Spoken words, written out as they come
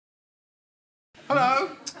Hello.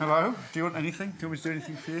 Hello. Do you want anything? Do you want me to do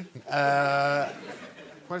anything for you?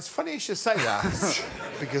 Well, it's funny you should say that,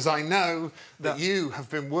 because I know that you have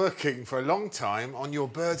been working for a long time on your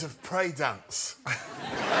bird of prey dance.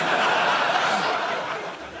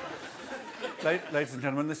 Ladies and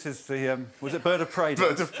gentlemen, this is the... was it bird of prey dance?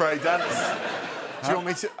 Bird of prey dance. Do you want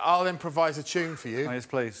me to... I'll improvise a tune for you. Oh, yes,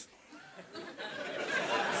 please.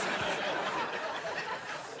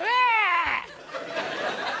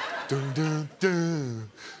 Dun, dun, dun.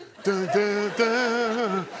 Dun, dun,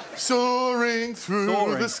 dun. Soaring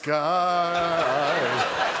through the sky.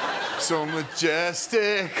 So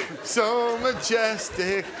majestic, so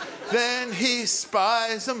majestic. Then he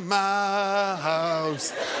spies a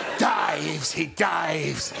mouse. Dives, he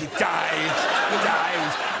dives, he dives, he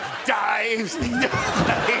dives, dives, he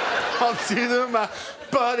dives onto the mouse.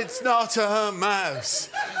 But it's not a mouse.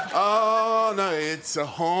 Oh no, it's a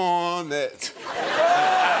hornet.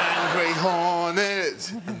 An angry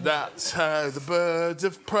hornet. And that's how the bird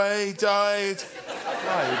of prey died.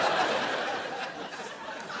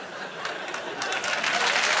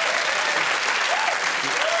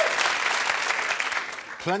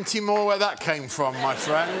 Plenty more where that came from, my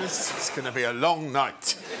friends. It's going to be a long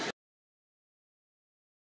night.